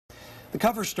The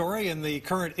cover story in the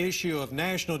current issue of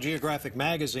National Geographic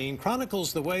magazine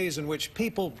chronicles the ways in which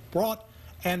people brought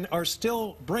and are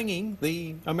still bringing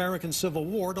the American Civil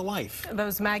War to life.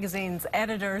 Those magazine's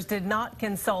editors did not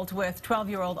consult with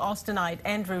 12-year-old Austinite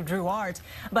Andrew Druart,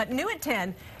 but new at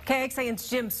 10, KXAN's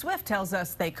Jim Swift tells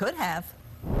us they could have.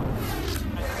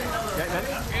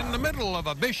 In the middle of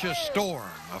a vicious storm,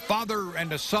 a father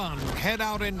and a son head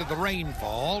out into the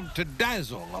rainfall to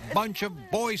dazzle a bunch of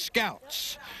Boy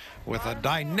Scouts with a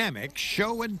dynamic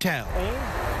show and tell.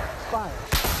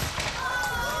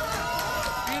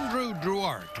 Andrew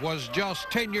Druart was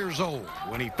just 10 years old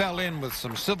when he fell in with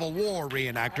some Civil War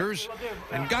reenactors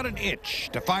and got an itch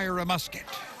to fire a musket.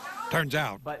 Turns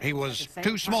out he was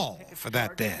too small for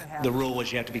that then. The rule was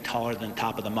you have to be taller than the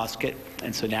top of the musket,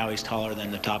 and so now he's taller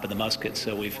than the top of the musket,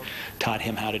 so we've taught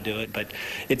him how to do it. But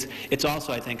it's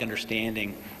also, I think,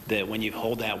 understanding that when you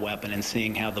hold that weapon and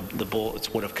seeing how the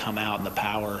bullets would have come out and the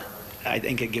power, I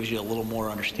think it gives you a little more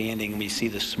understanding when you see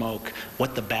the smoke,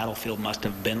 what the battlefield must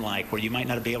have been like, where you might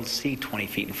not be able to see 20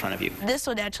 feet in front of you. This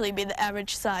would actually be the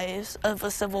average size of a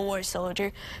Civil War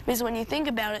soldier, because when you think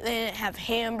about it, they didn't have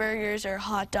hamburgers or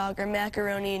hot dog or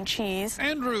macaroni and cheese.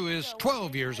 Andrew is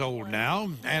 12 years old now,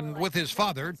 and with his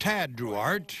father, Tad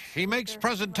Druart, he makes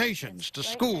presentations to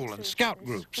school and scout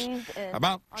groups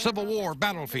about Civil War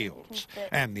battlefields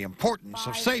and the importance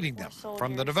of saving them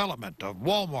from the development of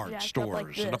Walmart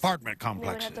stores and apartment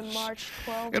complexes.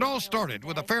 It all started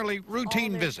with a fairly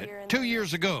routine visit 2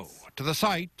 years ago to the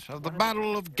site of the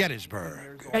Battle of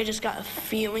Gettysburg. I just got a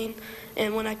feeling,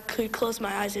 and when I could close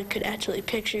my eyes, I could actually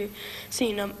picture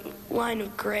seeing a line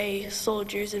of gray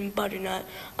soldiers in butternut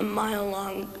a mile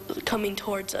long coming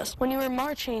towards us. When you were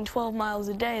marching 12 miles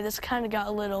a day, this kind of got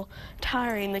a little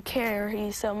tiring to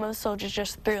carry, so most soldiers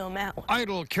just threw them out.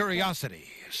 Idle curiosity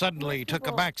suddenly took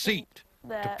a back seat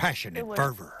to passionate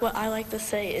fervor. What I like to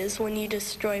say is when you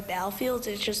destroy battlefields,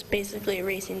 it's just basically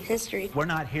erasing history. We're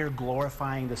not here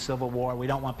glorifying the Civil War. We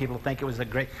don't want people to think it was a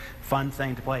great, fun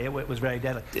thing to play. It was very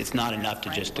deadly. It's not enough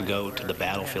to go to the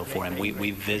battlefield for him. We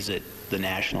visit the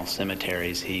national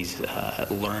cemeteries. He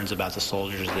learns about the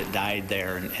soldiers that died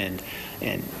there and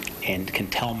can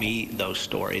tell me those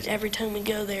stories. Every time we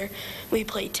go there, we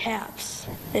play taps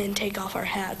and take off our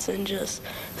hats and just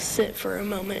sit for a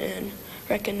moment and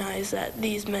recognize that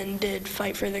these men did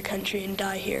fight for their country and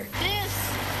die here. This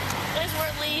is where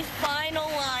Lee's final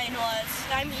line was.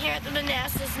 I'm here at the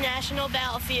Manassas National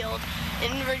Battlefield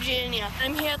in Virginia.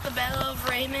 I'm here at the Battle of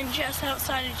Raymond, just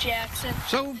outside of Jackson.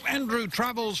 So Andrew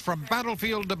travels from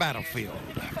battlefield to battlefield,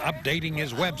 updating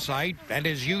his website and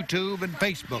his YouTube and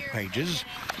Facebook pages,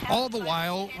 all the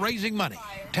while raising money,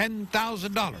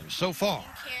 $10,000 so far,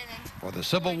 for the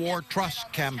Civil War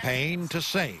Trust campaign to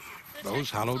save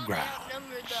those hallowed grounds.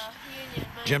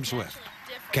 Jim Swift,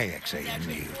 KXAN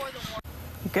News.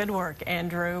 Good work,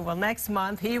 Andrew. Well, next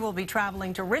month he will be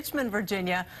traveling to Richmond,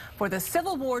 Virginia for the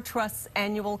Civil War Trust's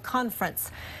annual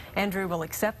conference. Andrew will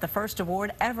accept the first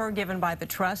award ever given by the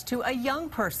Trust to a young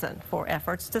person for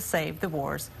efforts to save the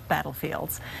war's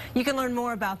battlefields. You can learn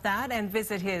more about that and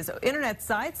visit his internet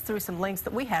sites through some links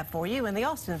that we have for you in the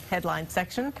Austin headline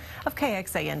section of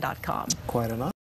KXAN.com. Quite enough.